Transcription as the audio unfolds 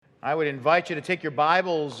I would invite you to take your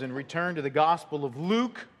Bibles and return to the Gospel of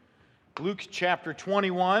Luke, Luke chapter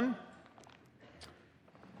 21.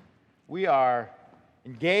 We are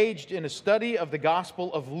engaged in a study of the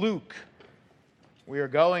Gospel of Luke. We are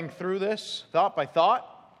going through this thought by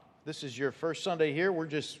thought. This is your first Sunday here. We're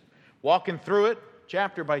just walking through it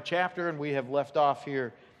chapter by chapter, and we have left off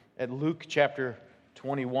here at Luke chapter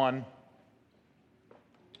 21. I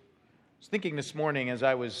was thinking this morning as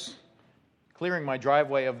I was clearing my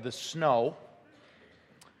driveway of the snow,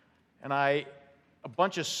 and a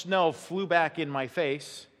bunch of snow flew back in my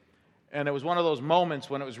face, and it was one of those moments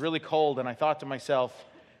when it was really cold, and I thought to myself,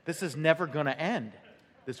 this is never going to end.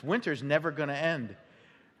 This winter's never going to end.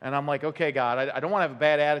 And I'm like, okay, God, I don't want to have a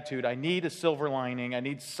bad attitude. I need a silver lining. I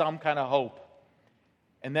need some kind of hope.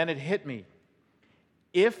 And then it hit me.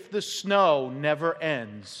 If the snow never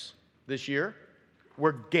ends this year,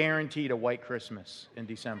 we're guaranteed a white Christmas in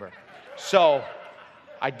December. So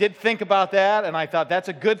I did think about that, and I thought that's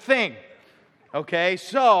a good thing. Okay,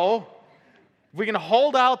 so if we can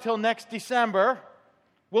hold out till next December,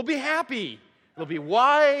 we'll be happy. It'll be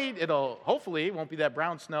white. Hopefully it won't be that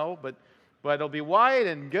brown snow, but it'll be white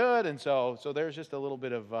and good. And so there's just a little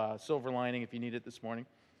bit of silver lining if you need it this morning.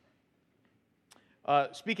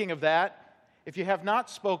 Speaking of that, if you have not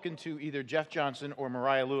spoken to either Jeff Johnson or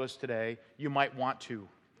Mariah Lewis today, you might want to.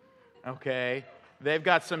 Okay? They've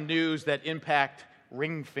got some news that impact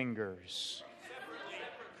ring fingers.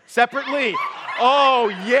 Separately. Oh,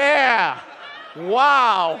 yeah.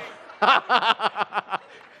 Wow.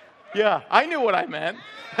 Yeah, I knew what I meant.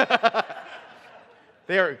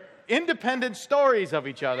 They are independent stories of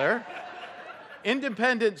each other.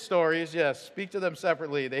 Independent stories, yes. Speak to them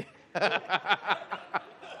separately.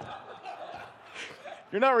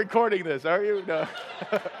 You're not recording this, are you? No.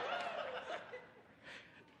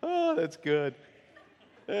 Oh, that's good.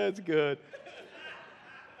 That's good.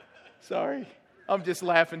 Sorry, I'm just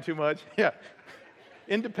laughing too much. Yeah.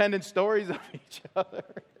 Independent stories of each other.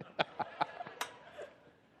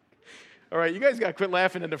 All right, you guys got to quit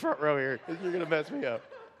laughing in the front row here because you're going to mess me up.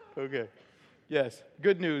 Okay. Yes,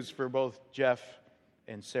 good news for both Jeff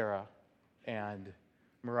and Sarah and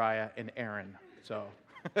Mariah and Aaron. So,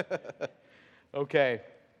 okay.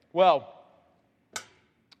 Well,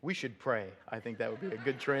 we should pray. I think that would be a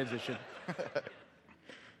good transition.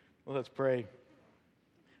 Well, let's pray.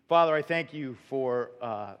 Father, I thank you for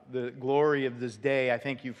the glory of this day. I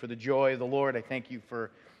thank you for the joy of the Lord. I thank you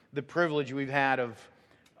for the privilege we've had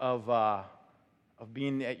of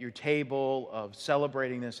being at your table, of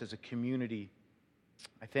celebrating this as a community.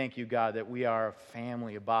 I thank you, God, that we are a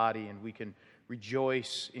family, a body, and we can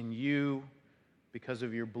rejoice in you because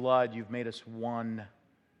of your blood. You've made us one.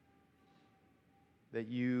 That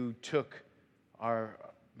you took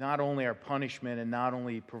not only our punishment and not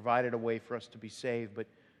only provided a way for us to be saved,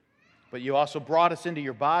 but you also brought us into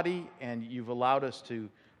your body, and you've allowed us to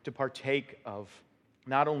partake of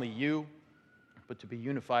not only you, but to be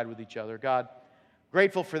unified with each other. God,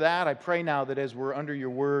 grateful for that. I pray now that as we're under your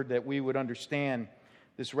word, that we would understand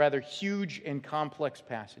this rather huge and complex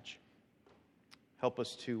passage. Help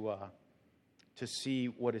us to see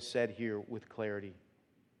what is said here with clarity.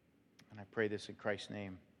 And I pray this in Christ's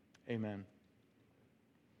name. Amen.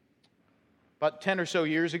 About 10 or so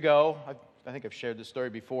years ago, I think I've shared this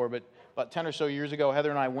story before, but about 10 or so years ago,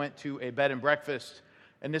 Heather and I went to a bed and breakfast,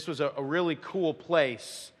 and this was a really cool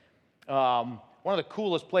place. One of the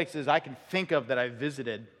coolest places I can think of that I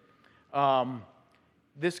visited.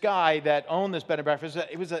 This guy that owned this bed and breakfast,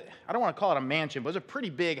 I don't want to call it a mansion, but it was a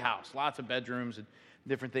pretty big house, lots of bedrooms and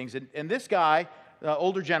different things. And this guy,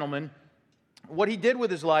 older gentleman, what he did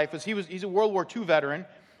with his life is he's a World War II veteran,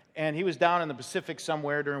 and he was down in the Pacific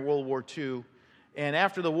somewhere during World War II. And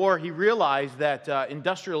after the war, he realized that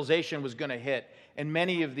industrialization was going to hit, and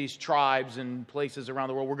many of these tribes and places around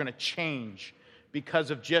the world were going to change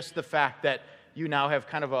because of just the fact that you now have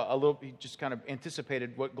kind of he just kind of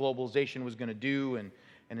anticipated what globalization was going to do and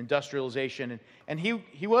industrialization. And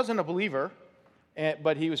he wasn't a believer,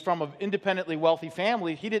 but he was from an independently wealthy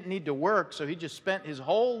family. He didn't need to work, so he just spent his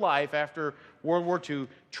whole life after World War II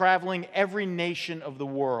traveling every nation of the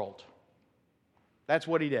world. That's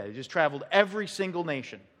what he did. He just traveled every single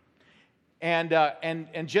nation, and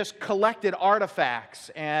just collected artifacts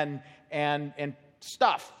and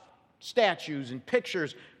stuff, statues and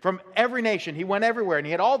pictures from every nation. He went everywhere, and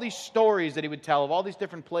he had all these stories that he would tell of all these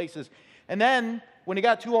different places. And then, when he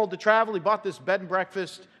got too old to travel, he bought this bed and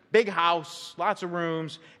breakfast big house, lots of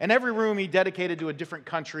rooms, and every room he dedicated to a different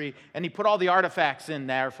country, and he put all the artifacts in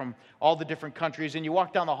there from all the different countries. And you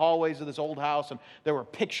walk down the hallways of this old house, and there were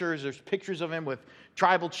pictures. There's pictures of him with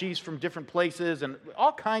tribal chiefs from different places and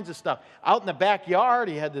all kinds of stuff. Out in the backyard,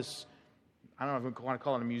 he had this, I don't know if we want to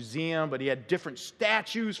call it a museum, but he had different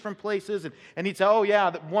statues from places. And he'd say, oh,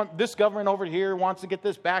 yeah, this government over here wants to get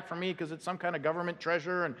this back from me because it's some kind of government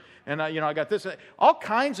treasure. And I got this. All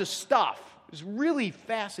kinds of stuff. It was really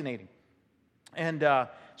fascinating. And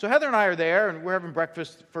so Heather and I are there, and we're having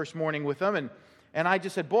breakfast first morning with them. And I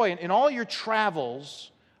just said, boy, in all your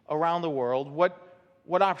travels around the world,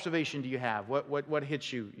 what observation do you have? What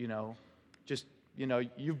hits you,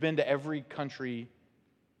 you've been to every country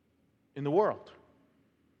in the world.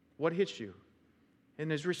 What hits you?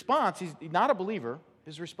 And his response, he's not a believer,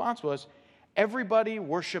 his response was, everybody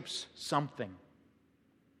worships something.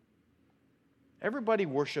 Everybody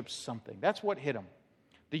worships something. That's what hit him.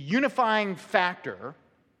 The unifying factor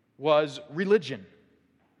was religion.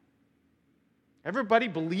 Everybody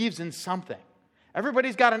believes in something.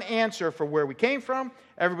 Everybody's got an answer for where we came from.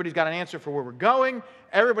 Everybody's got an answer for where we're going.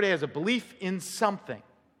 Everybody has a belief in something.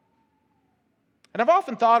 And I've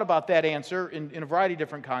often thought about that answer in a variety of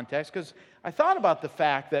different contexts, because I thought about the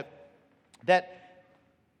fact that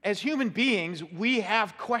as human beings, we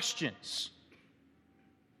have questions.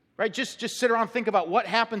 Right? Just sit around and think about what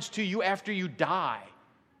happens to you after you die.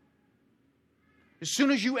 As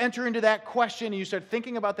soon as you enter into that question and you start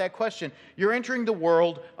thinking about that question, you're entering the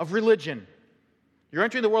world of religion. You're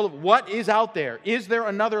entering the world of what is out there. Is there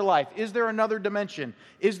another life? Is there another dimension?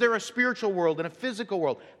 Is there a spiritual world and a physical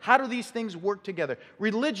world? How do these things work together?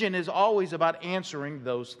 Religion is always about answering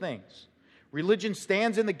those things. Religion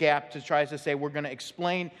stands in the gap to try to say we're going to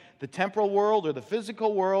explain the temporal world or the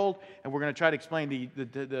physical world, and we're going to try to explain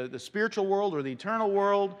the spiritual world or the eternal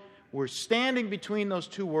world. We're standing between those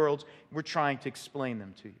two worlds. We're trying to explain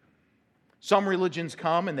them to you. Some religions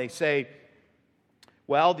come and they say,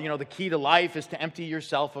 well, the key to life is to empty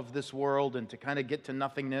yourself of this world and to kind of get to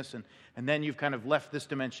nothingness, and then you've kind of left this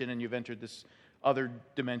dimension and you've entered this other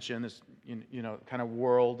dimension, this kind of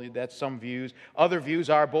world. That's some views. Other views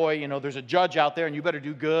are, there's a judge out there and you better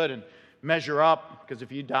do good and measure up, because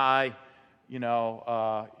if you die, you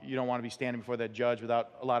don't want to be standing before that judge without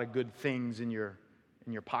a lot of good things in your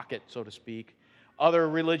pocket, so to speak. Other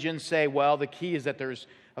religions say, well, the key is that there's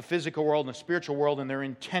a physical world and a spiritual world, and they're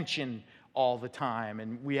in tension all the time,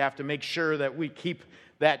 and we have to make sure that we keep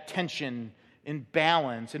that tension in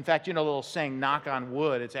balance. In fact, the little saying, knock on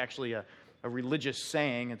wood, it's actually a religious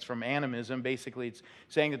saying. It's from animism. Basically, it's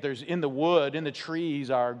saying that there's in the wood, in the trees,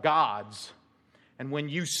 are gods. And when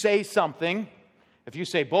you say something, if you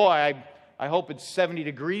say, boy, I hope it's 70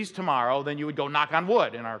 degrees tomorrow, then you would go knock on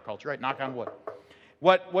wood in our culture, right? Knock on wood.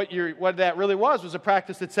 What that really was a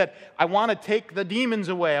practice that said, I want to take the demons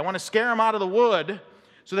away. I want to scare them out of the wood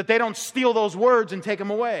so that they don't steal those words and take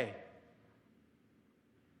them away.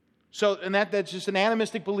 So, and that's just an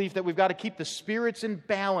animistic belief that we've got to keep the spirits in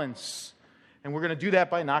balance. And we're going to do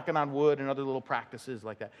that by knocking on wood and other little practices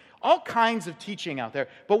like that. All kinds of teaching out there.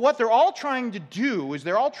 But what they're all trying to do is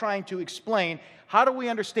they're all trying to explain, how do we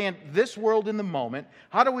understand this world in the moment?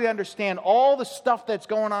 How do we understand all the stuff that's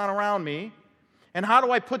going on around me? And how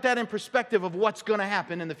do I put that in perspective of what's going to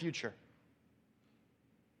happen in the future?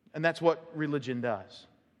 And that's what religion does.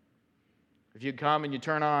 If you come and you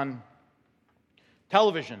turn on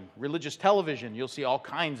television, religious television, you'll see all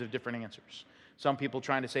kinds of different answers. Some people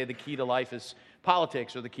trying to say the key to life is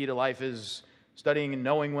politics, or the key to life is studying and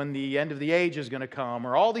knowing when the end of the age is going to come,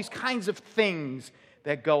 or all these kinds of things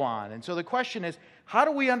that go on. And so the question is, how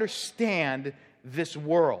do we understand this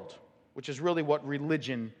world? Which is really what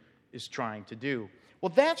religion is trying to do.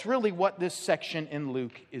 Well, that's really what this section in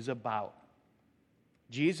Luke is about.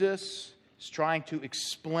 Jesus is trying to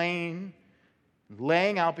explain,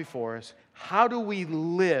 laying out before us, how do we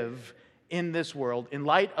live in this world in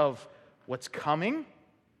light of what's coming,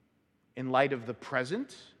 in light of the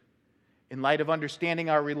present, in light of understanding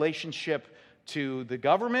our relationship to the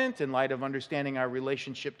government, in light of understanding our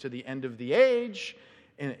relationship to the end of the age,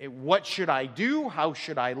 and what should I do, how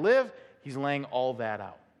should I live? He's laying all that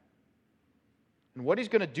out. And what he's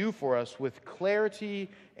going to do for us with clarity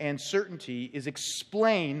and certainty is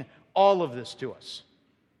explain all of this to us.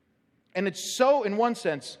 And it's so, in one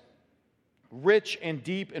sense, rich and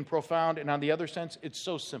deep and profound, and on the other sense, it's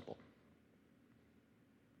so simple.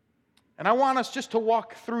 And I want us just to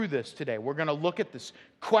walk through this today. We're going to look at this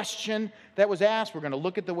question that was asked. We're going to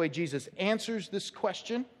look at the way Jesus answers this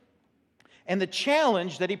question and the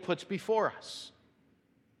challenge that he puts before us.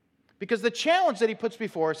 Because the challenge that he puts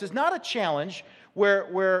before us is not a challenge where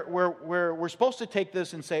we're supposed to take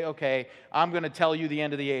this and say, okay, I'm going to tell you the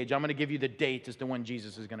end of the age. I'm going to give you the date as to when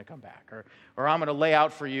Jesus is going to come back. Or I'm going to lay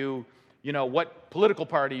out for you, what political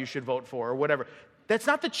party you should vote for or whatever. That's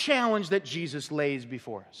not the challenge that Jesus lays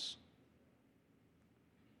before us.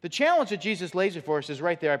 The challenge that Jesus lays before us is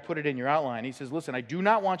right there. I put it in your outline. He says, listen, I do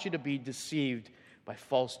not want you to be deceived by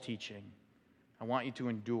false teaching. I want you to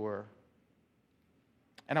endure.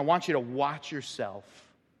 And I want you to watch yourself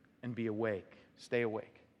and be awake. Stay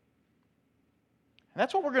awake. And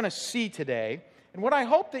that's what we're going to see today. And what I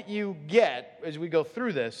hope that you get as we go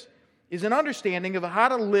through this is an understanding of how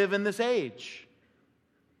to live in this age.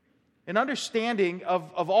 An understanding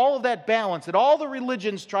of all of that balance that all the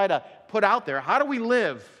religions try to put out there. How do we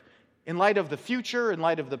live in light of the future, in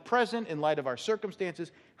light of the present, in light of our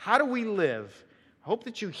circumstances? How do we live? I hope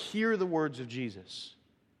that you hear the words of Jesus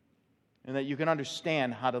and that you can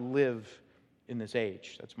understand how to live in this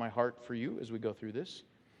age. That's my heart for you as we go through this.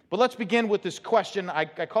 But let's begin with this question. I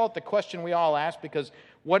call it the question we all ask because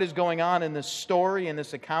what is going on in this story, in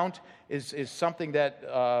this account, is something that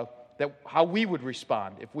how we would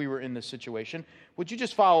respond if we were in this situation. Would you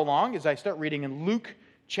just follow along as I start reading in Luke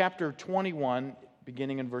chapter 21,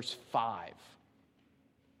 beginning in verse 5. It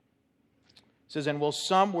says, and while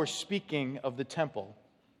some were speaking of the temple,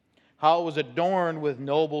 how it was adorned with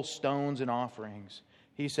noble stones and offerings,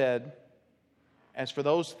 he said, as for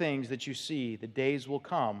those things that you see, the days will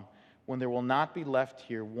come when there will not be left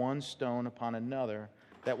here one stone upon another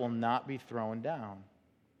that will not be thrown down.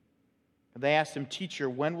 And they asked him, Teacher,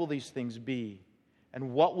 when will these things be?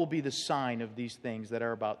 And what will be the sign of these things that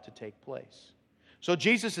are about to take place? So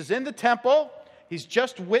Jesus is in the temple. He's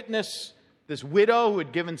just witnessed this widow who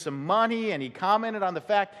had given some money, and he commented on the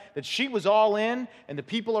fact that she was all in and the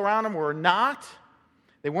people around him were not.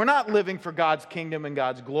 They were not living for God's kingdom and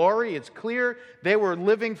God's glory. It's clear they were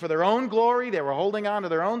living for their own glory. They were holding on to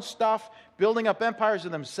their own stuff, building up empires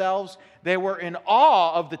of themselves. They were in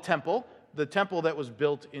awe of the temple. The temple that was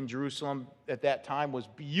built in Jerusalem at that time was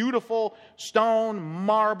beautiful, stone,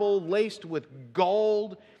 marble, laced with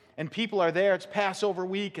gold. And people are there. It's Passover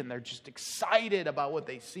week, and they're just excited about what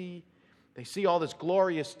they see. They see all this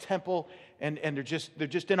glorious temple, and they're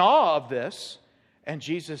just in awe of this. And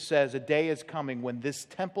Jesus says, a day is coming when this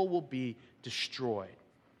temple will be destroyed.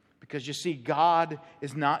 Because you see, God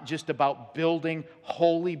is not just about building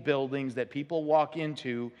holy buildings that people walk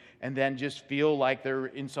into and then just feel like they're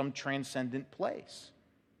in some transcendent place.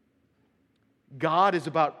 God is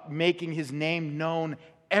about making His name known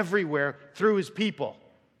everywhere through His people.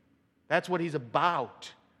 That's what He's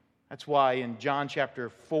about. That's why in John chapter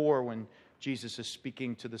 4, when Jesus is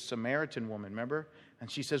speaking to the Samaritan woman, remember? And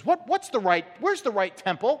she says, where's the right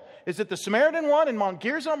temple? Is it the Samaritan one in Mount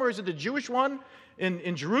Gerizim, or is it the Jewish one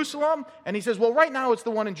in Jerusalem? And he says, well, right now it's the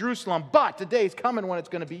one in Jerusalem, but the day is coming when it's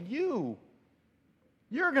going to be you.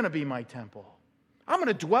 You're going to be my temple. I'm going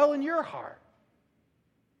to dwell in your heart.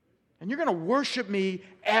 And you're going to worship me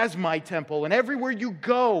as my temple. And everywhere you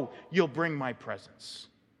go, you'll bring my presence.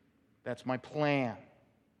 That's my plan.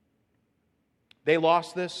 They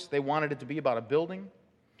lost this. They wanted it to be about a building.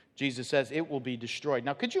 Jesus says it will be destroyed.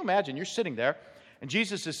 Now, could you imagine? You're sitting there, and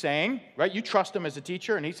Jesus is saying, right, you trust him as a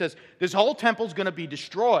teacher, and he says, this whole temple's going to be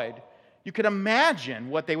destroyed. You could imagine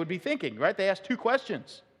what they would be thinking, right? They asked two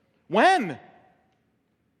questions. When?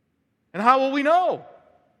 And how will we know?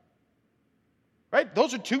 Right?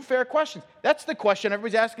 Those are two fair questions. That's the question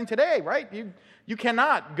everybody's asking today, right? You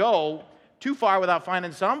cannot go too far without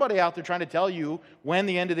finding somebody out there trying to tell you when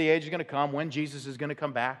the end of the age is going to come, when Jesus is going to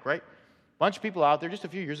come back, right? A bunch of people out there. Just a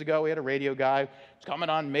few years ago, we had a radio guy. It's coming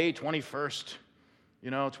on May 21st,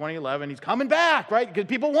 2011. He's coming back, right? Because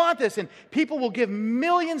people want this, and people will give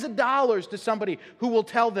millions of dollars to somebody who will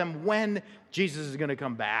tell them when Jesus is going to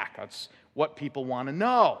come back. That's what people want to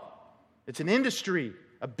know. It's an industry,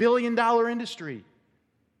 a billion-dollar industry.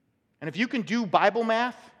 And if you can do Bible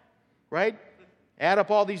math, right? Add up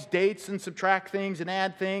all these dates and subtract things and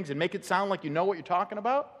add things and make it sound like you know what you're talking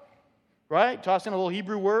about, right? Toss in a little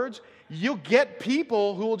Hebrew words. You'll get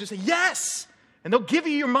people who will just say, yes! And they'll give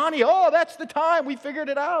you your money. Oh, that's the time. We figured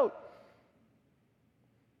it out.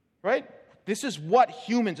 Right? This is what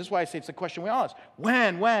humans, that's why I say it's the question we all ask.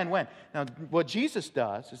 When? Now, what Jesus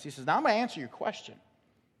does is he says, now I'm going to answer your question.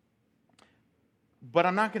 But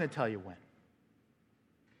I'm not going to tell you when.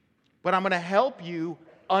 But I'm going to help you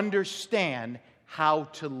understand how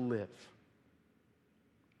to live.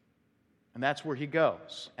 And that's where he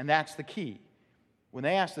goes. And that's the key. When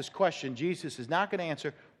they ask this question, Jesus is not going to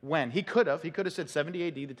answer when. He could have said 70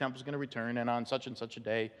 AD, the temple's going to return, and on such and such a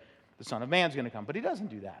day, the Son of Man's going to come. But he doesn't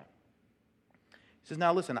do that. He says,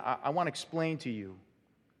 now listen, I want to explain to you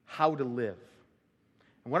how to live.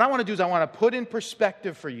 And what I want to do is I want to put in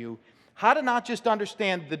perspective for you how to not just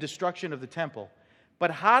understand the destruction of the temple,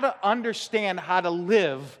 but how to understand how to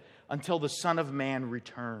live until the Son of Man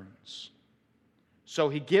returns. So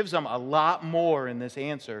he gives them a lot more in this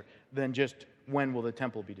answer than just when will the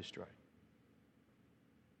temple be destroyed.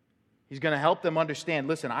 He's going to help them understand,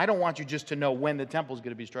 listen, I don't want you just to know when the temple is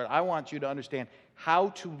going to be destroyed. I want you to understand how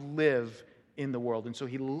to live in the world. And so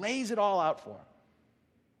he lays it all out for them.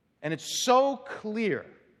 And it's so clear.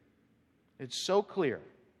 It's so clear.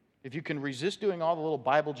 If you can resist doing all the little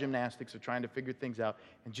Bible gymnastics of trying to figure things out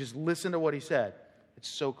and just listen to what he said, it's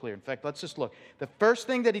so clear. In fact, let's just look. The first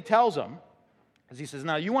thing that he tells them is he says,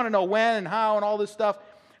 now you want to know when and how and all this stuff?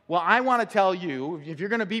 Well, I want to tell you, if you're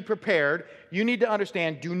going to be prepared, you need to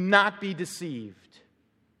understand, do not be deceived.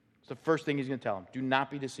 It's the first thing he's going to tell them. Do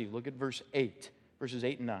not be deceived. Look at verses 8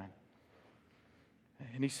 and 9.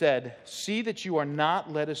 And he said, see that you are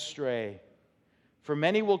not led astray. For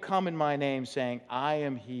many will come in my name, saying, I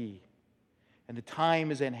am he, and the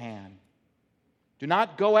time is at hand. Do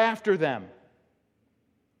not go after them.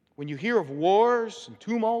 When you hear of wars and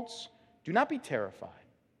tumults, do not be terrified.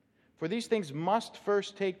 For these things must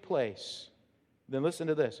first take place. Then listen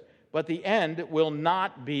to this. But the end will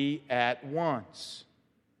not be at once.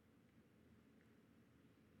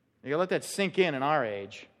 You gotta let that sink in our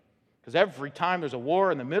age. Because every time there's a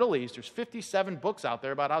war in the Middle East, there's 57 books out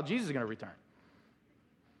there about how Jesus is going to return.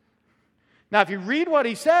 Now, if you read what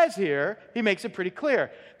he says here, he makes it pretty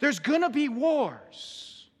clear. There's going to be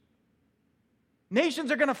wars.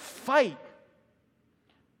 Nations are going to fight.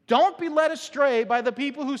 Don't be led astray by the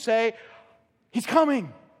people who say, he's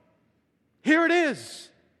coming. Here it is.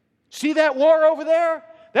 See that war over there?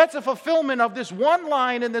 That's a fulfillment of this one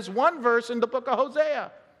line in this one verse in the book of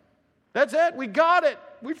Hosea. That's it. We got it.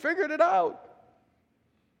 We figured it out.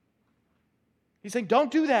 He's saying,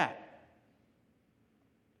 don't do that.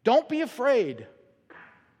 Don't be afraid.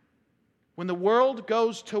 When the world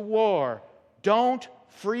goes to war, don't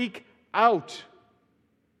freak out.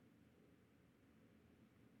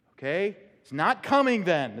 Okay? It's not coming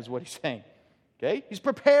then, is what he's saying. Okay? He's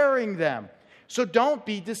preparing them. So don't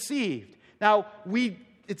be deceived. Now,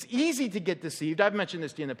 it's easy to get deceived. I've mentioned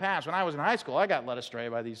this to you in the past. When I was in high school, I got led astray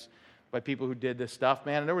by people who did this stuff,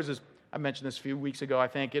 man. And there was this, I mentioned this a few weeks ago, I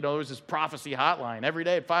think. There was this prophecy hotline. Every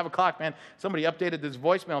day at 5 o'clock, man, somebody updated this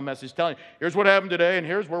voicemail message telling you, here's what happened today, and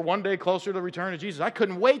here's we're one day closer to the return of Jesus. I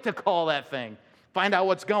couldn't wait to call that thing, find out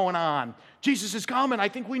what's going on. Jesus is coming. I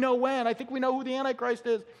think we know when. I think we know who the Antichrist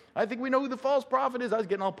is. I think we know who the false prophet is. I was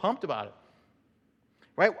getting all pumped about it.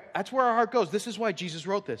 Right? That's where our heart goes. This is why Jesus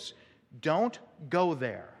wrote this. Don't go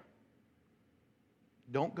there.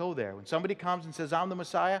 Don't go there. When somebody comes and says, I'm the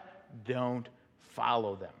Messiah, don't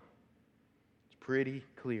follow them. It's pretty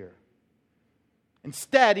clear.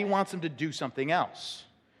 Instead, he wants them to do something else.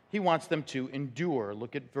 He wants them to endure.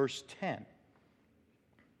 Look at verse 10.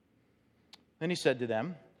 Then he said to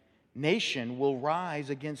them, nation will rise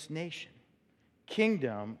against nation,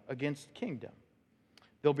 kingdom against kingdom.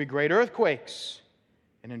 There'll be great earthquakes,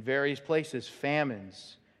 and in various places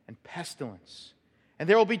famines and pestilence. And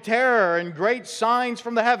there will be terror and great signs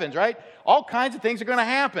from the heavens, right? All kinds of things are going to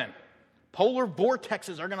happen. Polar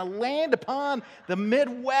vortexes are going to land upon the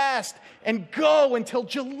Midwest and go until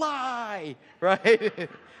July, right?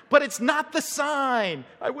 But it's not the sign.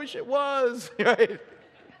 I wish it was, right?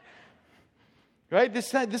 Right? This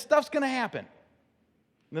stuff's going to happen.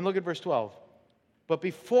 And then look at verse 12. But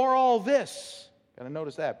before all this, got to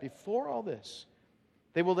notice that, before all this,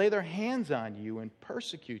 they will lay their hands on you and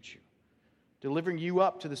persecute you, delivering you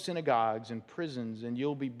up to the synagogues and prisons, and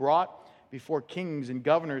you'll be brought before kings and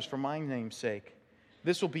governors for my name's sake.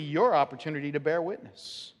 This will be your opportunity to bear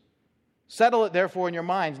witness. Settle it therefore in your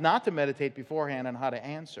minds not to meditate beforehand on how to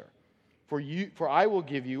answer. For I will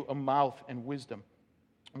give you a mouth and wisdom,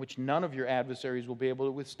 which none of your adversaries will be able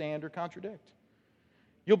to withstand or contradict.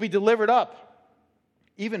 You'll be delivered up,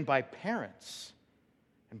 even by parents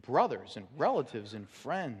and brothers and relatives and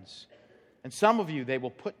friends. And some of you they will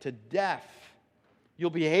put to death. You'll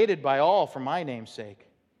be hated by all for my name's sake.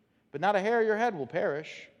 But not a hair of your head will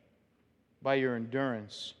perish. By your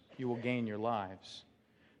endurance, you will gain your lives.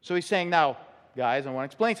 So he's saying, now, guys, I want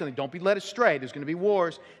to explain something. Don't be led astray. There's going to be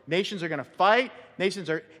wars. Nations are going to fight.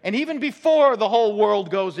 And even before the whole world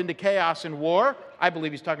goes into chaos and war, I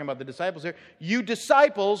believe he's talking about the disciples here, you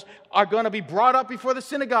disciples are going to be brought up before the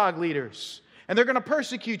synagogue leaders. And they're going to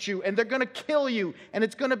persecute you, and they're going to kill you, and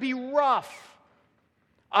it's going to be rough.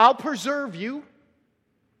 I'll preserve you.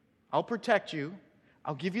 I'll protect you.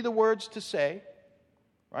 I'll give you the words to say,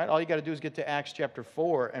 right? All you got to do is get to Acts chapter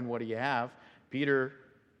 4, and what do you have? Peter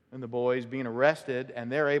and the boys being arrested,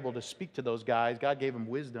 and they're able to speak to those guys. God gave them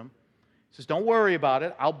wisdom. He says, don't worry about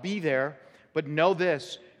it. I'll be there. But know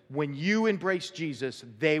this, when you embrace Jesus,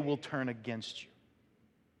 they will turn against you.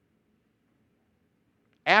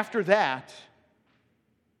 After that,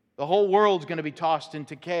 the whole world's going to be tossed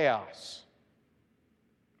into chaos.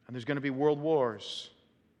 And there's going to be world wars.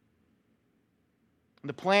 And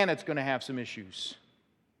the planet's going to have some issues.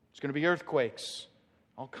 There's going to be earthquakes,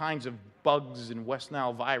 all kinds of bugs and West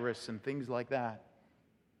Nile virus and things like that.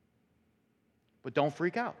 But don't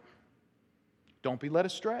freak out. Don't be led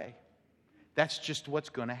astray. That's just what's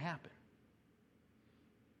going to happen.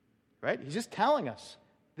 Right? He's just telling us,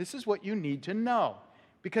 this is what you need to know.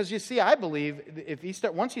 Because you see, I believe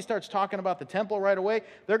once he starts talking about the temple right away,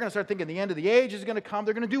 they're going to start thinking the end of the age is going to come.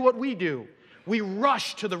 They're going to do what we do. We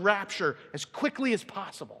rush to the rapture as quickly as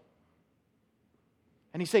possible.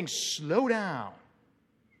 And he's saying, slow down.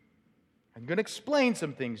 I'm going to explain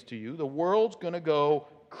some things to you. The world's going to go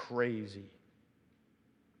crazy.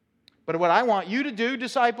 But what I want you to do,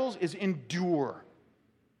 disciples, is endure.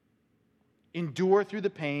 Endure through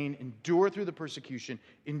the pain, endure through the persecution,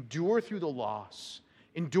 endure through the loss.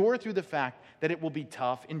 Endure through the fact that it will be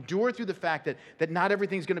tough. Endure through the fact that not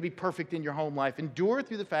everything's going to be perfect in your home life. Endure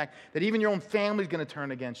through the fact that even your own family is going to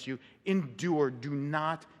turn against you. Endure. Do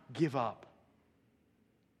not give up.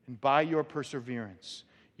 And by your perseverance,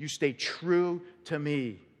 you stay true to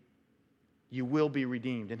me. You will be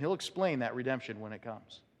redeemed. And he'll explain that redemption when it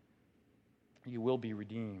comes. You will be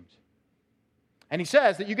redeemed. And he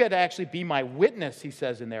says that you get to actually be my witness, he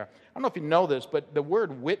says in there. I don't know if you know this, but the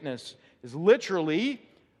word witness is literally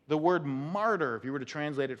the word martyr, if you were to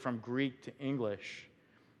translate it from Greek to English.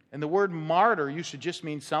 And the word martyr used to just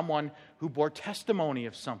mean someone who bore testimony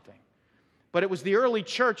of something. But it was the early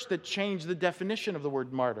church that changed the definition of the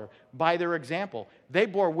word martyr by their example. They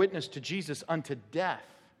bore witness to Jesus unto death.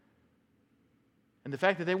 And the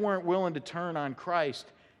fact that they weren't willing to turn on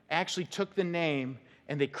Christ actually took the name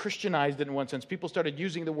and they Christianized it in one sense. People started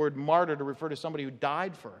using the word martyr to refer to somebody who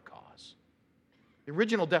died for a cause. The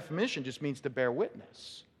original definition just means to bear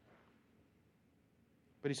witness.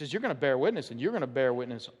 But he says, you're going to bear witness, and you're going to bear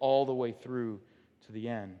witness all the way through to the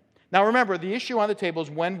end. Now remember, the issue on the table is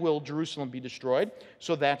when will Jerusalem be destroyed?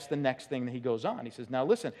 So that's the next thing that he goes on. He says, now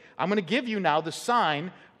listen, I'm going to give you now the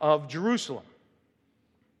sign of Jerusalem.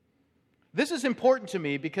 This is important to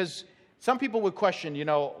me because some people would question,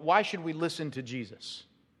 why should we listen to Jesus?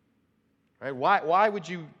 Right? Why would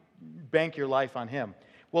you bank your life on him?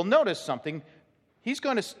 Well, notice something.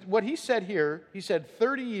 What he said here, he said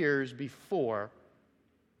 30 years before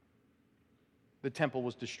the temple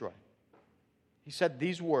was destroyed. He said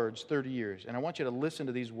these words 30 years, and I want you to listen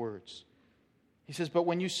to these words. He says, but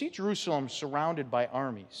when you see Jerusalem surrounded by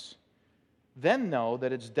armies, then know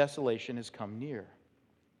that its desolation has come near.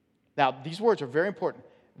 Now, these words are very important.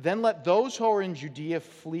 Then let those who are in Judea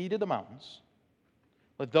flee to the mountains.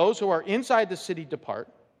 Let those who are inside the city depart.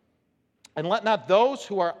 And let not those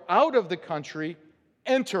who are out of the country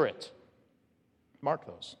enter it. Mark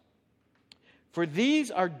those. For these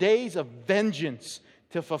are days of vengeance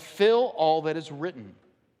to fulfill all that is written.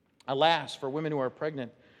 Alas, for women who are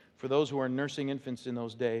pregnant, for those who are nursing infants in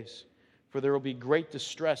those days. For there will be great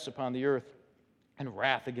distress upon the earth and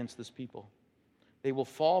wrath against this people. They will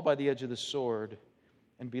fall by the edge of the sword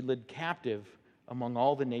and be led captive among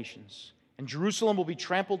all the nations. And Jerusalem will be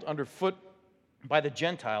trampled underfoot by the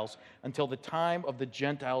Gentiles until the time of the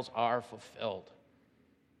Gentiles are fulfilled.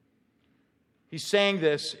 He's saying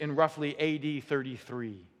this in roughly AD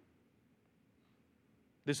 33.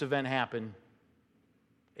 This event happened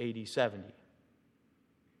AD 70.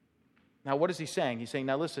 Now, what is he saying? He's saying,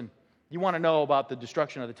 now listen, you want to know about the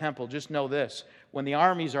destruction of the temple, just know this. When the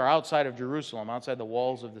armies are outside of Jerusalem, outside the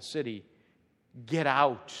walls of the city, get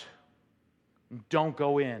out. Don't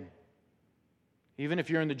go in. Even if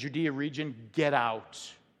you're in the Judea region, get out.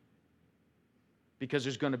 Because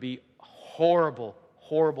there's going to be horrible,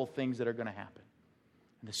 horrible things that are going to happen.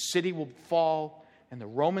 And the city will fall, and the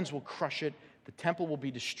Romans will crush it. The temple will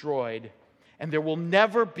be destroyed, and there will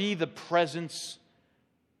never be the presence,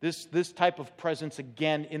 this type of presence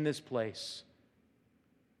again in this place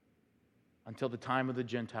until the time of the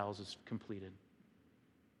Gentiles is completed.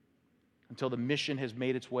 Until the mission has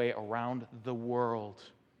made its way around the world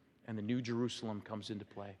and the New Jerusalem comes into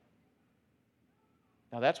play.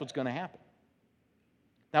 Now that's what's going to happen.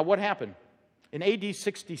 Now what happened? In AD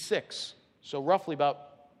 66, so roughly about,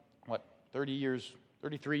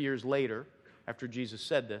 33 years later, after Jesus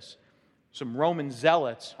said this, some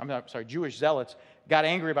Jewish zealots got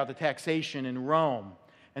angry about the taxation in Rome.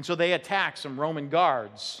 And so they attacked some Roman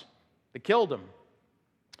guards. They killed them.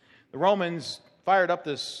 The Romans fired up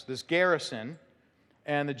this garrison,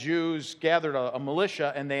 and the Jews gathered a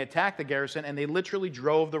militia, and they attacked the garrison, and they literally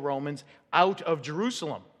drove the Romans out of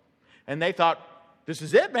Jerusalem. And they thought, this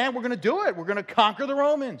is it, man, we're going to do it. We're going to conquer the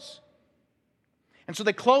Romans. And so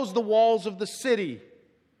they closed the walls of the city.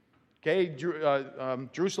 Okay,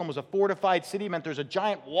 Jerusalem was a fortified city, meant there's a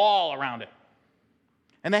giant wall around it.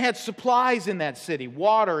 And they had supplies in that city,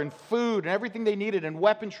 water and food and everything they needed and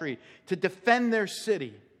weaponry to defend their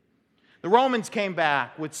city. The Romans came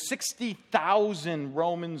back with 60,000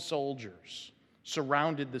 Roman soldiers,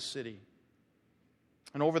 surrounded the city.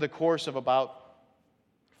 And over the course of about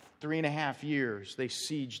 3.5 years, they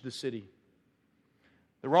sieged the city.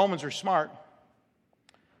 The Romans were smart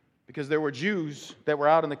because there were Jews that were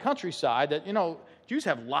out in the countryside that, Jews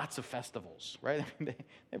have lots of festivals, right? They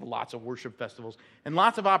have lots of worship festivals and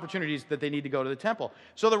lots of opportunities that they need to go to the temple.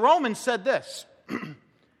 So the Romans said this,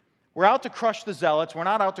 we're out to crush the zealots, we're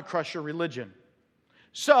not out to crush your religion.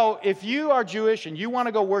 So if you are Jewish and you want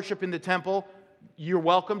to go worship in the temple, you're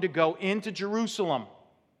welcome to go into Jerusalem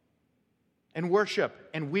and worship,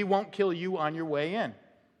 and we won't kill you on your way in.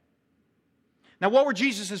 Now, what were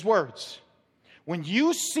Jesus' words? When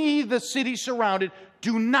you see the city surrounded,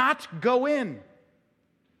 do not go in.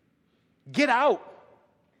 Get out.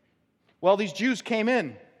 Well, these Jews came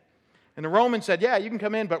in, and the Romans said, yeah, you can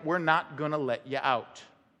come in, but we're not going to let you out.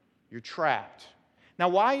 You're trapped. Now,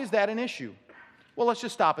 why is that an issue? Well, let's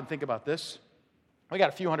just stop and think about this. We got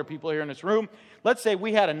a few hundred people here in this room. Let's say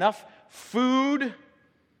we had enough food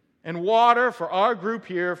and water for our group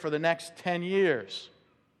here for the next 10 years.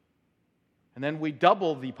 And then we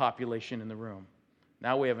double the population in the room.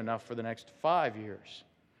 Now we have enough for the next 5 years.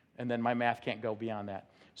 And then my math can't go beyond that.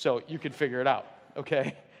 So you can figure it out,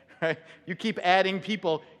 okay? Right? You keep adding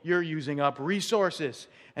people, you're using up resources.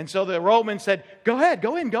 And so the Romans said, go ahead,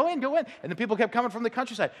 go in. And the people kept coming from the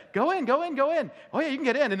countryside. Go in. Oh yeah, you can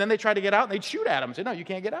get in. And then they tried to get out and they'd shoot at them and say, no, you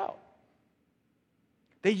can't get out.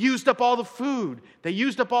 They used up all the food. They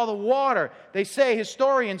used up all the water.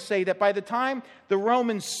 Historians say that by the time the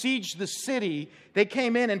Romans sieged the city, they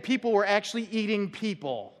came in and people were actually eating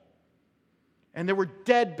people. And there were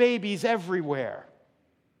dead babies everywhere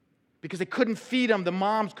because they couldn't feed them. The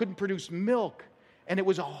moms couldn't produce milk. And it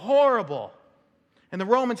was horrible. And the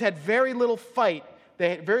Romans had very little fight. They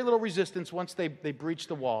had very little resistance once they breached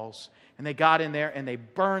the walls. And they got in there and they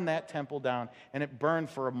burned that temple down. And it burned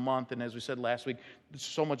for a month. And as we said last week,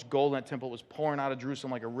 so much gold in that temple was pouring out of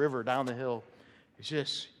Jerusalem like a river down the hill. It's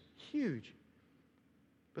just huge.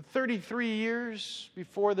 But 33 years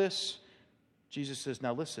before this, Jesus says,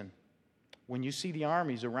 now listen, when you see the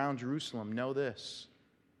armies around Jerusalem, know this.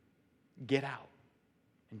 Get out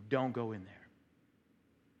and don't go in there.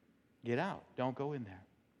 Get out. Don't go in there.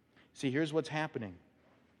 See, here's what's happening.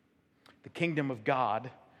 The kingdom of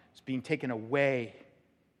God is being taken away.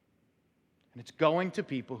 And it's going to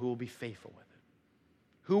people who will be faithful with it.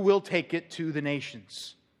 Who will take it to the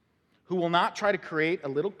nations. Who will not try to create a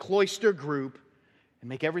little cloister group and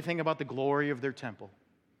make everything about the glory of their temple.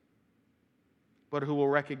 But who will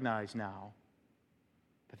recognize now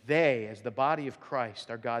that they, as the body of Christ,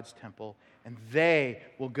 are God's temple, and they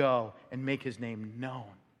will go and make His name known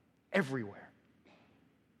everywhere.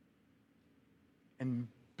 And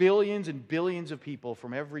billions of people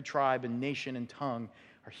from every tribe and nation and tongue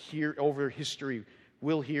are here over history,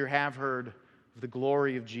 have heard of the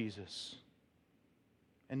glory of Jesus.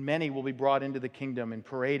 And many will be brought into the kingdom and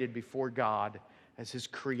paraded before God as His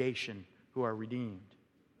creation who are redeemed.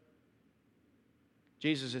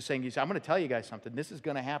 Jesus is saying, I'm going to tell you guys something. This is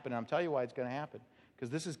going to happen, and I'm telling you why it's going to happen. Because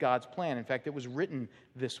this is God's plan. In fact, it was written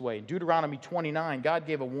this way. In Deuteronomy 29, God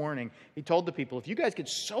gave a warning. He told the people, if you guys get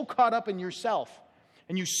so caught up in yourself,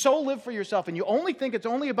 and you so live for yourself, and you only think it's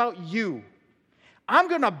only about you, I'm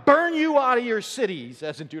going to burn you out of your city, he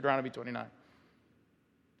says in Deuteronomy 29. I'm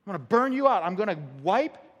going to burn you out. I'm going to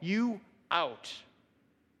wipe you out.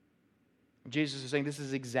 Jesus is saying this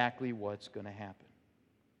is exactly what's going to happen.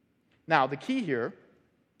 Now, the key here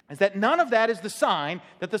is that none of that is the sign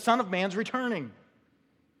that the Son of Man's returning.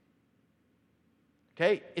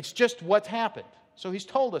 Okay? It's just what's happened. So he's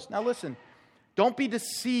told us, now listen, don't be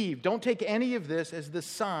deceived. Don't take any of this as the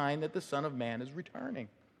sign that the Son of Man is returning.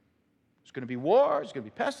 There's going to be war. There's going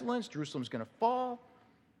to be pestilence. Jerusalem's going to fall.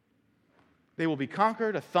 They will be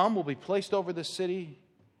conquered. A thumb will be placed over the city.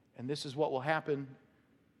 And this is what will happen.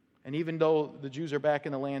 And even though the Jews are back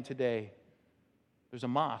in the land today, there's a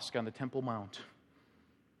mosque on the Temple Mount.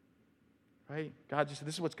 Right? God just said,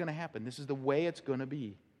 this is what's going to happen. This is the way it's going to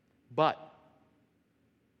be. But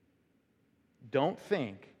don't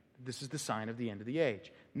think this is the sign of the end of the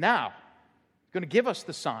age. Now, He's going to give us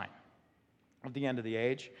the sign. of the end of the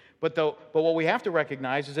age. But what we have to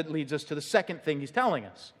recognize is it leads us to the second thing he's telling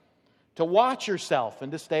us. To watch yourself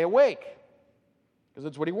and to stay awake. Because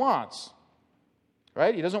that's what he wants.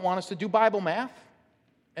 Right? He doesn't want us to do Bible math,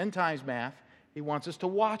 end times math. He wants us to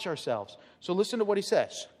watch ourselves. So listen to what he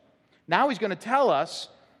says. Now he's going to tell us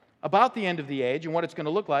about the end of the age and what it's going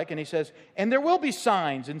to look like. And he says, and there will be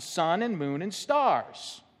signs in sun and moon and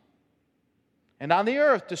stars. And on the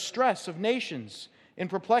earth, distress of nations in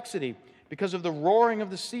perplexity because of the roaring of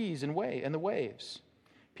the seas and the waves.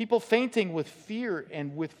 People fainting with fear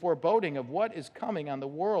and with foreboding of what is coming on the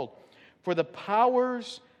world. For the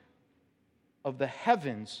powers of the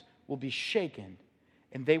heavens will be shaken,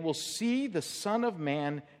 and they will see the Son of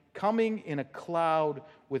Man coming in a cloud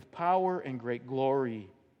with power and great glory.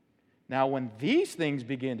 Now, when these things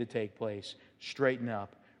begin to take place, straighten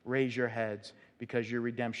up, raise your heads, because your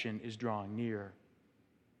redemption is drawing near.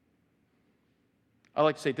 I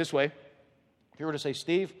like to say it this way. If you were to say,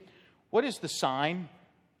 Steve, what is the sign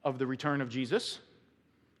of the return of Jesus?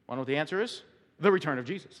 Want to know what the answer is? The return of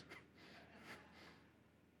Jesus.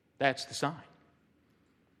 That's the sign.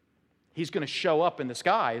 He's going to show up in the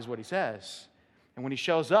sky, is what he says. And when he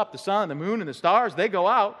shows up, the sun, the moon, and the stars, they go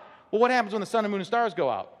out. Well, what happens when the sun, the moon, and stars go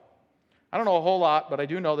out? I don't know a whole lot, but I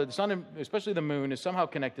do know that the sun, especially the moon, is somehow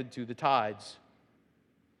connected to the tides.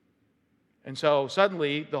 And so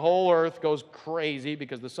suddenly the whole earth goes crazy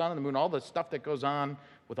because the sun and the moon, all the stuff that goes on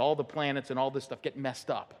with all the planets and all this stuff get messed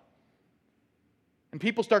up. And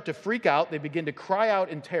people start to freak out. They begin to cry out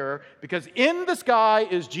in terror because in the sky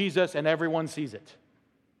is Jesus and everyone sees it.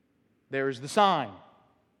 There's the sign.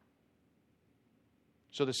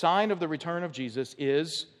 So the sign of the return of Jesus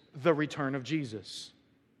is the return of Jesus.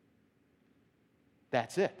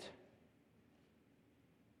 That's it.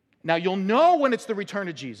 Now you'll know when it's the return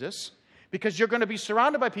of Jesus because you're going to be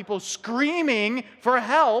surrounded by people screaming for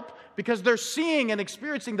help because they're seeing and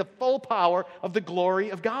experiencing the full power of the glory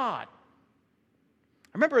of God.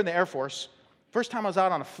 I remember in the Air Force, first time I was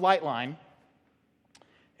out on a flight line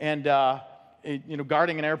and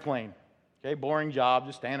guarding an airplane. Okay, boring job,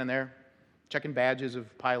 just standing there, checking badges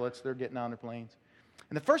of pilots. They're getting on their planes.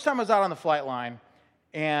 And the first time I was out on the flight line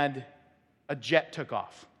and a jet took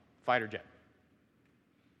off, fighter jet.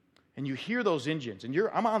 And you hear those engines, and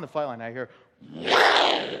I'm on the flight line, I hear,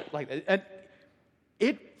 like, and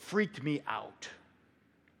it freaked me out.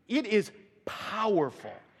 It is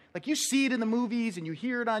powerful. Like you see it in the movies, and you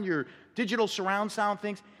hear it on your digital surround sound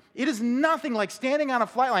things. It is nothing like standing on a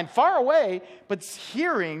flight line far away, but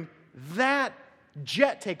hearing that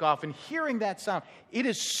jet take off and hearing that sound. It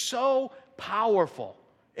is so powerful.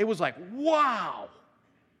 It was like, wow,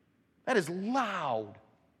 that is loud.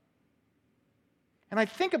 And I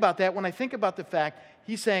think about that when I think about the fact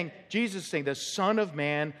Jesus is saying, the Son of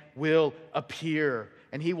Man will appear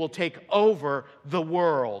and he will take over the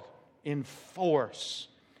world in force.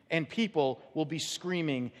 And people will be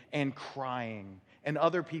screaming and crying. And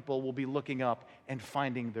other people will be looking up and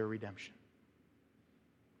finding their redemption.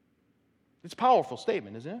 It's a powerful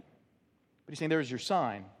statement, isn't it? But he's saying, there's your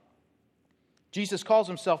sign. Jesus calls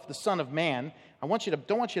himself the Son of Man. Don't want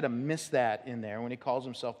you to miss that in there when he calls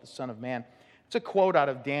himself the Son of Man. It's a quote out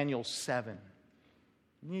of Daniel 7.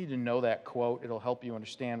 You need to know that quote. It'll help you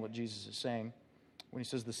understand what Jesus is saying when he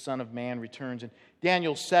says the Son of Man returns. In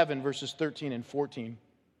Daniel 7, verses 13 and 14,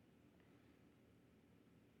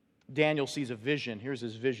 Daniel sees a vision. Here's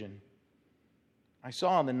his vision. I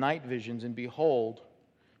saw in the night visions, and behold,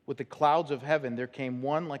 with the clouds of heaven there came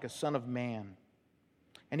one like a son of man.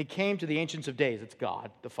 And he came to the Ancients of Days, it's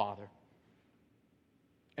God, the Father,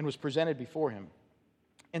 and was presented before him.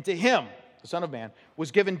 And to him, the Son of Man, was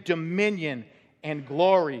given dominion and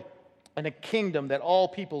glory and a kingdom that all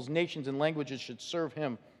peoples, nations, and languages should serve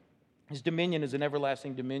him. His dominion is an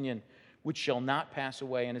everlasting dominion which shall not pass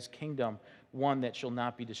away, and his kingdom one that shall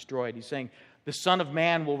not be destroyed. He's saying the Son of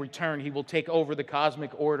Man will return. He will take over the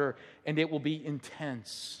cosmic order, and it will be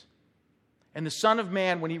intense. And the Son of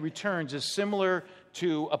Man, when he returns, is similar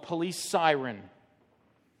to a police siren.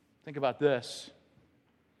 Think about this.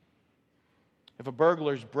 If a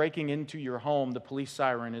burglar is breaking into your home, the police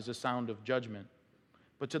siren is a sound of judgment.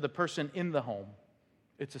 But to the person in the home,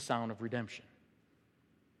 it's a sound of redemption.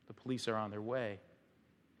 The police are on their way.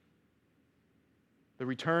 The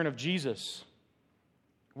return of Jesus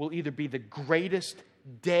will either be the greatest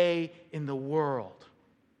day in the world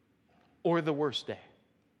or the worst day.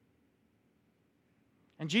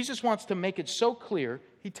 And Jesus wants to make it so clear,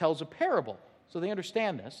 he tells a parable so they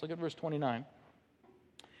understand this. Look at verse 29.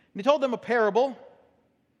 And he told them a parable.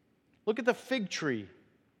 Look at the fig tree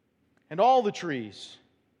and all the trees.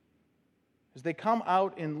 As they come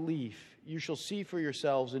out in leaf, you shall see for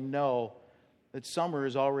yourselves and know that summer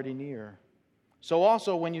is already near. So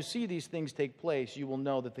also, when you see these things take place, you will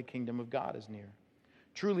know that the kingdom of God is near.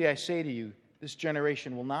 Truly, I say to you, this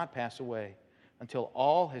generation will not pass away until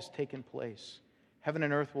all has taken place. Heaven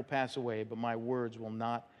and earth will pass away, but my words will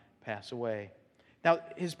not pass away. Now,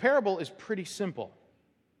 his parable is pretty simple.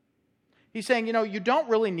 He's saying, you don't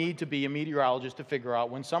really need to be a meteorologist to figure out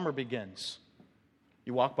when summer begins.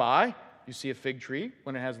 You walk by, you see a fig tree.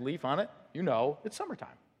 When it has a leaf on it, you know it's summertime.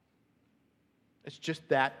 It's just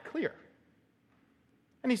that clear.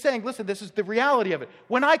 And he's saying, listen, this is the reality of it.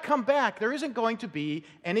 When I come back, there isn't going to be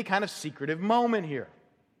any kind of secretive moment here.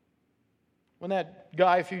 When that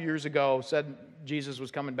guy a few years ago said Jesus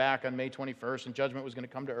was coming back on May 21st and judgment was going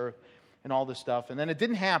to come to earth and all this stuff, and then it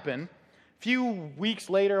didn't happen. A few weeks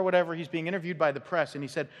later or whatever, he's being interviewed by the press, and he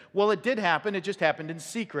said, well, it did happen. It just happened in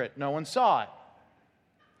secret. No one saw it.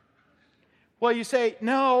 Well, you say,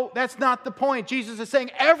 no, that's not the point. Jesus is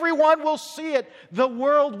saying everyone will see it. The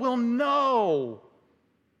world will know.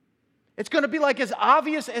 It's going to be like as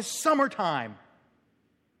obvious as summertime.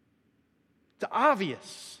 It's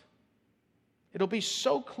obvious. It'll be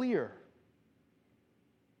so clear.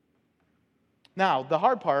 Now, the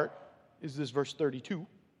hard part is this verse 32.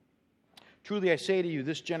 Truly I say to you,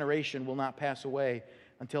 this generation will not pass away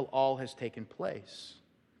until all has taken place.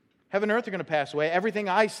 Heaven and earth are going to pass away. Everything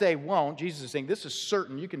I say won't. Jesus is saying, this is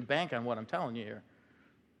certain. You can bank on what I'm telling you here.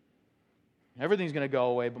 Everything's going to go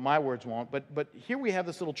away, but my words won't. But here we have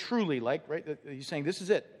this little truly, right? He's saying, this is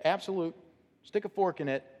it. Absolute. Stick a fork in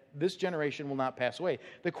it. This generation will not pass away.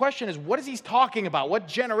 The question is, what is he talking about? What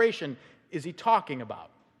generation is he talking about?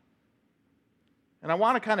 And I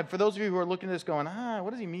want to kind of, for those of you who are looking at this going,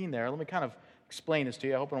 what does he mean there? Let me kind of explain this to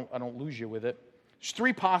you. I hope I don't lose you with it. There's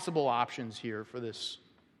three possible options here for this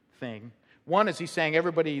thing. One is he's saying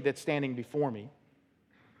everybody that's standing before me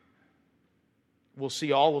will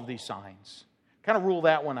see all of these signs. Kind of rule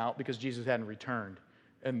that one out because Jesus hadn't returned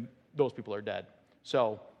and those people are dead.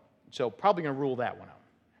 So probably going to rule that one out.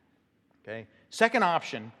 Okay. Second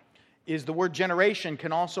option is the word generation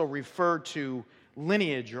can also refer to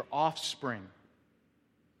lineage or offspring.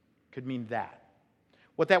 Could mean that.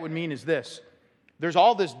 What that would mean is this. There's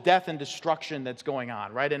all this death and destruction that's going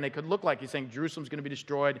on, right? And it could look like he's saying Jerusalem's going to be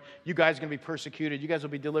destroyed. You guys are going to be persecuted. You guys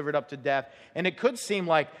will be delivered up to death. And it could seem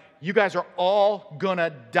like you guys are all going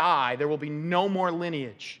to die. There will be no more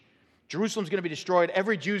lineage. Jerusalem's going to be destroyed.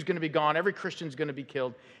 Every Jew's going to be gone. Every Christian's going to be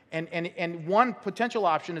killed. And one potential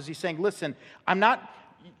option is he's saying, listen, I'm not,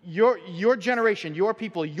 your generation, your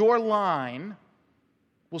people, your line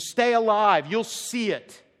will stay alive. You'll see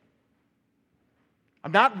it.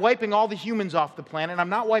 I'm not wiping all the humans off the planet. I'm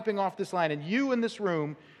not wiping off this line. And you in this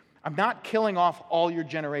room, I'm not killing off all your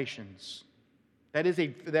generations. That is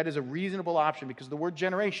a reasonable option because the word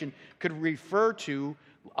generation could refer to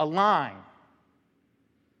a line.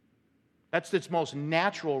 That's its most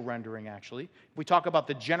natural rendering, actually. If we talk about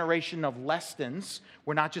the generation of Lestons,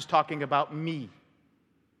 we're not just talking about me,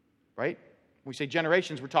 right? When we say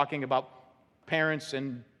generations, we're talking about parents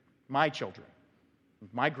and my children.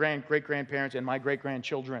 My great-grandparents and my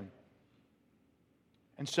great-grandchildren.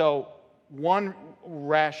 And so one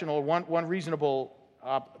reasonable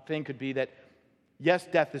thing could be that, yes,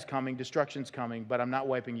 death is coming, destruction's coming, but I'm not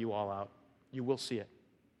wiping you all out. You will see it.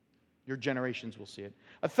 Your generations will see it.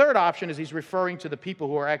 A third option is he's referring to the people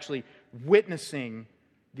who are actually witnessing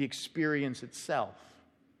the experience itself.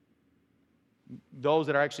 Those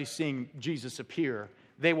that are actually seeing Jesus appear,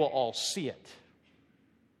 they will all see it.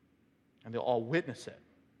 And they'll all witness it.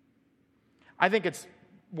 I think it's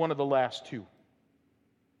one of the last two.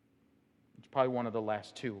 It's probably one of the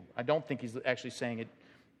last two. I don't think he's actually saying it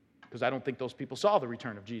because I don't think those people saw the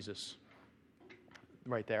return of Jesus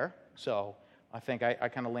right there. So I think I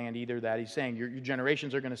kind of land either that. He's saying your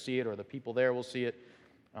generations are going to see it or the people there will see it.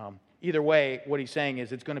 Either way, what he's saying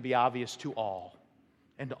is it's going to be obvious to all.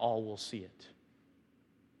 And all will see it.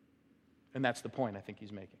 And that's the point I think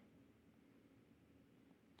he's making.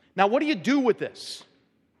 Now, what do you do with this?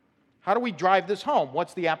 How do we drive this home?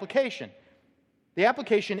 What's the application? The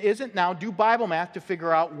application isn't now do Bible math to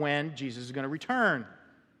figure out when Jesus is going to return.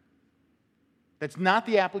 That's not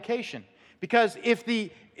the application. Because if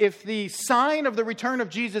the sign of the return of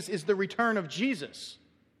Jesus is the return of Jesus,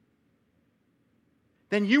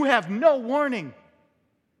 then you have no warning.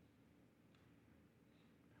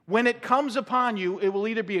 When it comes upon you, it will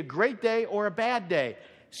either be a great day or a bad day.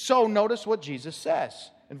 So notice what Jesus says.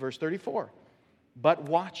 In verse 34, but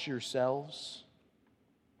watch yourselves,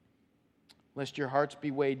 lest your hearts be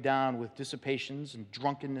weighed down with dissipations and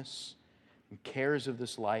drunkenness and cares of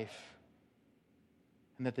this life,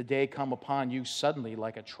 and that the day come upon you suddenly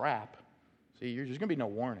like a trap. See, there's going to be no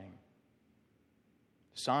warning.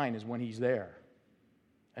 The sign is when he's there.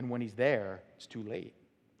 And when he's there, it's too late.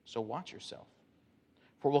 So watch yourself.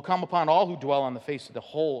 For it will come upon all who dwell on the face of the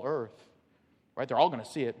whole earth. Right? They're all going to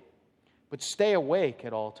see it. But stay awake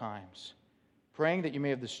at all times, praying that you may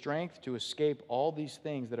have the strength to escape all these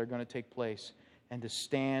things that are going to take place and to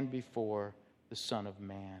stand before the Son of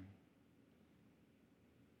Man.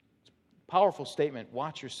 It's a powerful statement.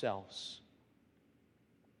 Watch yourselves.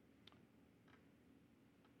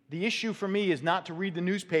 The issue for me is not to read the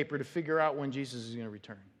newspaper to figure out when Jesus is going to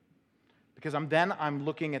return. Because I'm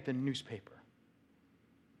looking at the newspaper.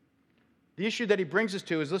 The issue that he brings us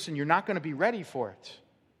to is, listen, you're not going to be ready for it.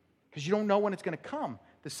 Because you don't know when it's going to come.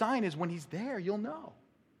 The sign is when he's there, you'll know.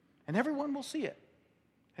 And everyone will see it.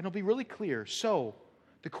 And it'll be really clear. So,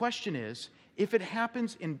 the question is, if it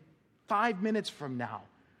happens in 5 minutes from now,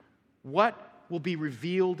 what will be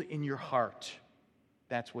revealed in your heart?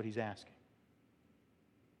 That's what he's asking.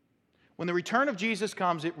 When the return of Jesus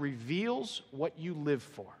comes, it reveals what you live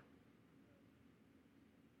for.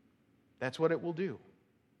 That's what it will do.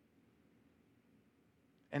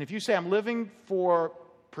 And if you say, I'm living for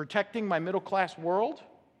protecting my middle-class world,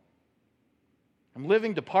 I'm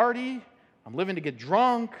living to party, I'm living to get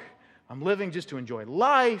drunk, I'm living just to enjoy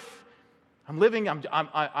life, I'm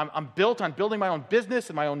built on building my own business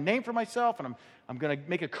and my own name for myself, and I'm going to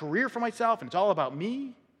make a career for myself, and it's all about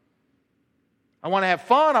me. I want to have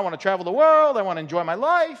fun, I want to travel the world, I want to enjoy my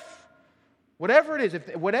life. Whatever it is,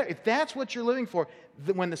 if that's what you're living for,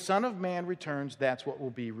 when the Son of Man returns, that's what will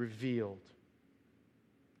be revealed.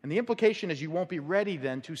 And the implication is you won't be ready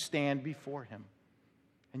then to stand before him.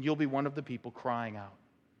 And you'll be one of the people crying out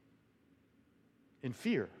in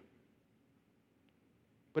fear.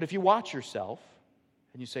 But if you watch yourself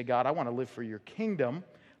and you say, God, I want to live for your kingdom,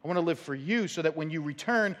 I want to live for you so that when you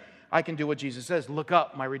return, I can do what Jesus says, look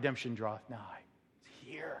up, my redemption draweth nigh. It's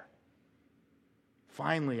here.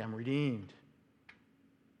 Finally, I'm redeemed.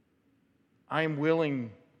 I am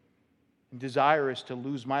willing and desirous to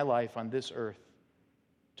lose my life on this earth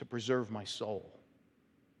to preserve my soul,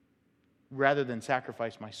 rather than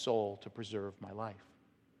sacrifice my soul to preserve my life.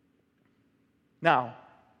 Now,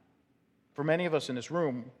 for many of us in this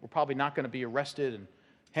room, we're probably not going to be arrested and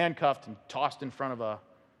handcuffed and tossed in front of a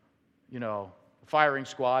firing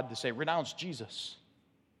squad to say, renounce Jesus.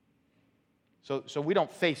 So we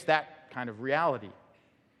don't face that kind of reality.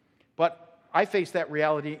 But I face that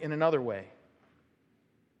reality in another way.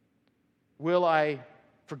 Will I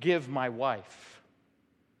forgive my wife?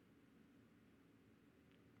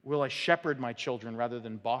 Will I shepherd my children rather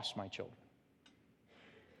than boss my children?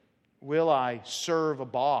 Will I serve a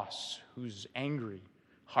boss who's angry,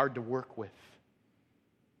 hard to work with?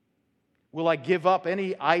 Will I give up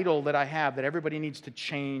any idol that I have that everybody needs to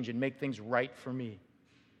change and make things right for me?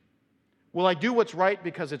 Will I do what's right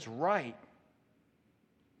because it's right?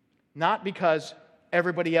 Not because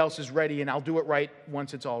everybody else is ready and I'll do it right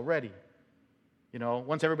once it's all ready.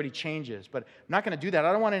 Once everybody changes. But I'm not going to do that.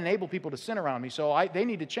 I don't want to enable people to sin around me, so they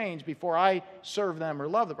need to change before I serve them or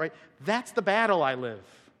love them, right? That's the battle I live.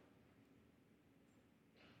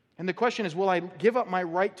 And the question is, will I give up my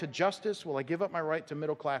right to justice? Will I give up my right to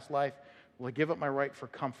middle-class life? Will I give up my right for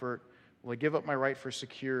comfort? Will I give up my right for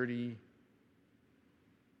security?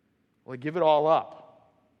 Will I give it all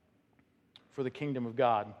up for the kingdom of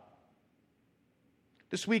God?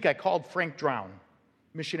 This week I called Frank Drown,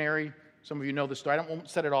 missionary. Some of you know the story. I won't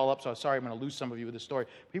set it all up, so sorry I'm going to lose some of you with the story.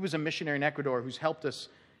 He was a missionary in Ecuador who's helped us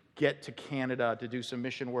get to Canada to do some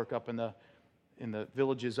mission work up in the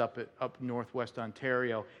villages up northwest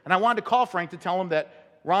Ontario. And I wanted to call Frank to tell him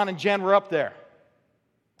that Ron and Jen were up there.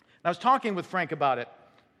 And I was talking with Frank about it,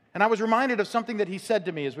 and I was reminded of something that he said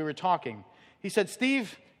to me as we were talking. He said,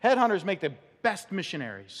 Steve, headhunters make the best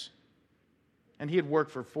missionaries. And he had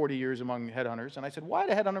worked for 40 years among headhunters. And I said, why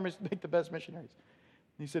do headhunters make the best missionaries?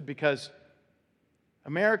 And he said, because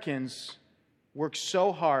Americans work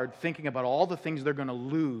so hard thinking about all the things they're going to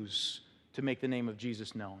lose to make the name of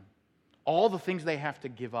Jesus known. All the things they have to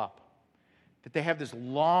give up. That they have this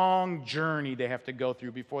long journey they have to go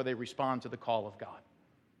through before they respond to the call of God.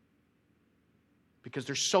 Because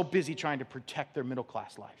they're so busy trying to protect their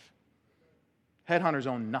middle-class life. Headhunters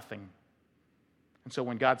own nothing. And so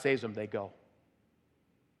when God saves them, they go.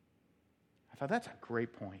 I thought, that's a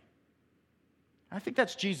great point. I think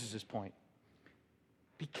that's Jesus' point.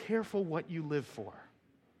 Be careful what you live for.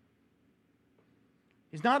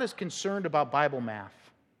 He's not as concerned about Bible math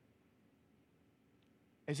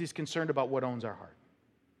as he's concerned about what owns our heart.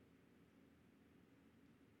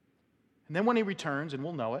 And then when he returns, and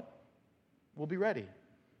we'll know it, we'll be ready.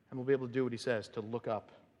 And we'll be able to do what he says, to look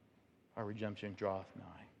up, our redemption draweth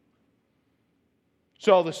nigh.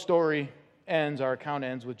 So the story ends, our account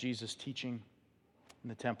ends with Jesus teaching in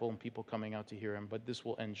the temple and people coming out to hear him. But this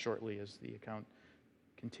will end shortly as the account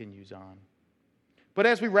continues on. But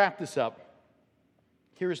as we wrap this up,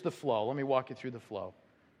 here's the flow. Let me walk you through the flow.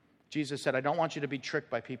 Jesus said, I don't want you to be tricked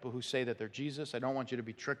by people who say that they're Jesus. I don't want you to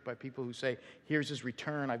be tricked by people who say, here's his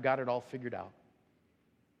return. I've got it all figured out.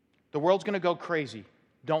 The world's going to go crazy.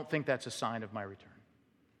 Don't think that's a sign of my return.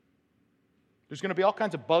 There's going to be all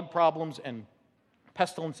kinds of bug problems and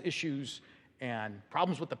pestilence issues and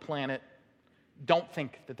problems with the planet. Don't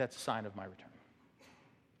think that that's a sign of my return.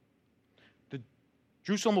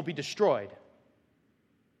 Jerusalem will be destroyed.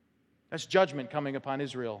 That's judgment coming upon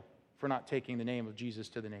Israel for not taking the name of Jesus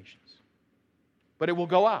to the nations. But it will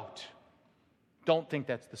go out. Don't think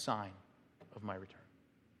that's the sign of my return.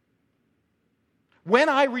 When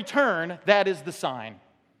I return, that is the sign.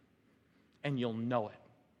 And you'll know it.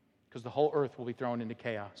 Because the whole earth will be thrown into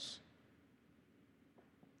chaos.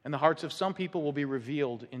 And the hearts of some people will be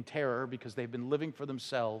revealed in terror because they've been living for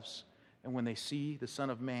themselves. And when they see the Son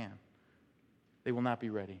of Man, they will not be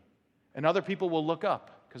ready. And other people will look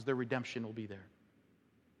up because their redemption will be there.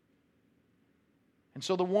 And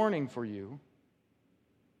so the warning for you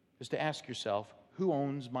is to ask yourself, who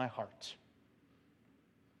owns my heart?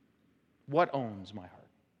 What owns my heart?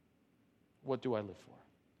 What do I live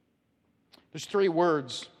for? There's 3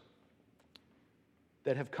 words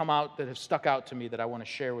that have come out, that have stuck out to me that I want to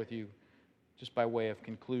share with you just by way of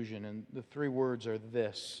conclusion. And the 3 words are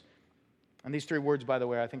this. And these 3 words, by the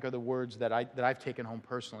way, I think are the words that I've taken home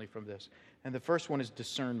personally from this. And the first one is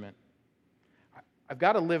discernment. I've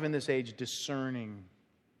got to live in this age discerning.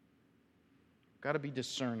 I've got to be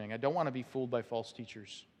discerning. I don't want to be fooled by false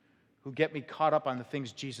teachers who get me caught up on the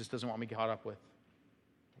things Jesus doesn't want me caught up with.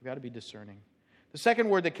 I've got to be discerning. The second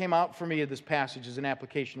word that came out for me in this passage as an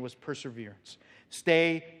application was perseverance.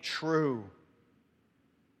 Stay true.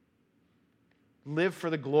 Live for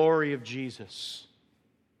the glory of Jesus.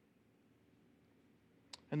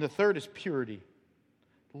 And the third is purity.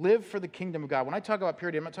 Live for the kingdom of God. When I talk about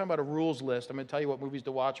purity, I'm not talking about a rules list. I'm going to tell you what movies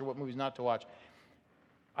to watch or what movies not to watch.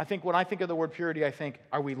 I think when I think of the word purity, I think,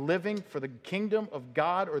 are we living for the kingdom of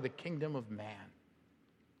God or the kingdom of man?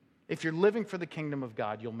 If you're living for the kingdom of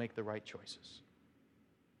God, you'll make the right choices.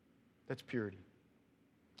 That's purity.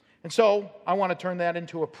 And so I want to turn that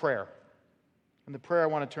into a prayer. And the prayer I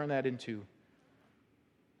want to turn that into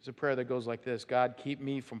is a prayer that goes like this: God, keep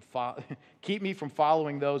me from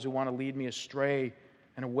following those who want to lead me astray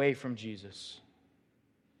and away from Jesus.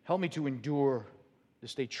 Help me to endure, to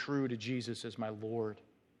stay true to Jesus as my Lord.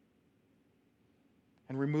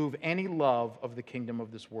 And remove any love of the kingdom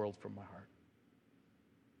of this world from my heart.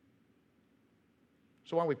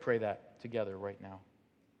 So why don't we pray that together right now?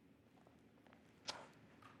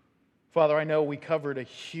 Father, I know we covered a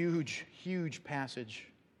huge, huge passage,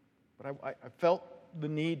 but I felt the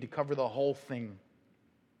need to cover the whole thing.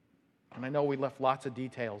 And I know we left lots of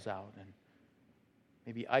details out and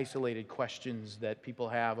maybe isolated questions that people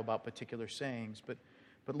have about particular sayings. But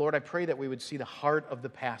Lord, I pray that we would see the heart of the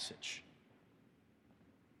passage.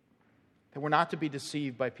 That we're not to be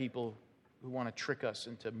deceived by people who want to trick us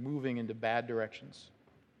into moving into bad directions.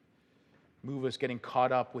 Move us getting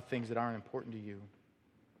caught up with things that aren't important to you.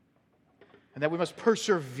 And that we must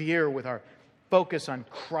persevere with our focus on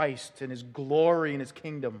Christ and His glory and His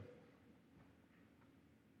kingdom.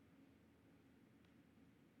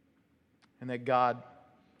 And that God,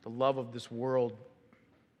 the love of this world,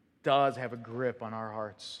 does have a grip on our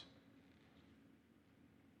hearts.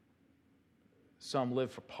 Some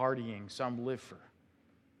live for partying, some live for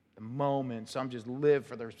the moment, some just live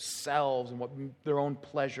for themselves and their own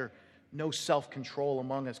pleasure. No self-control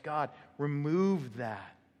among us. God, remove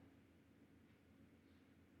that.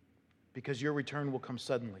 Because your return will come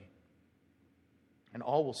suddenly. And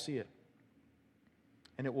all will see it.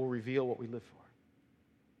 And it will reveal what we live for.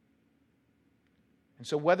 And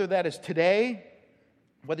so whether that is today,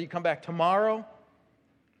 whether you come back tomorrow,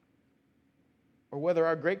 or whether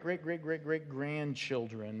our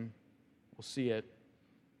great-great-great-great-great-grandchildren will see it,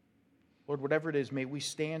 Lord, whatever it is, may we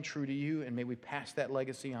stand true to you and may we pass that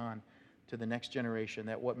legacy on to the next generation,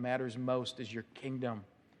 that what matters most is your kingdom,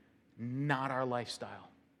 not our lifestyle.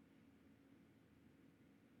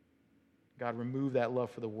 God, remove that love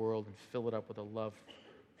for the world and fill it up with a love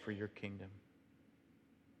for your kingdom.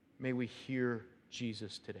 May we hear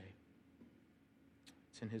Jesus today.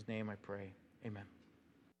 It's in His name I pray. Amen.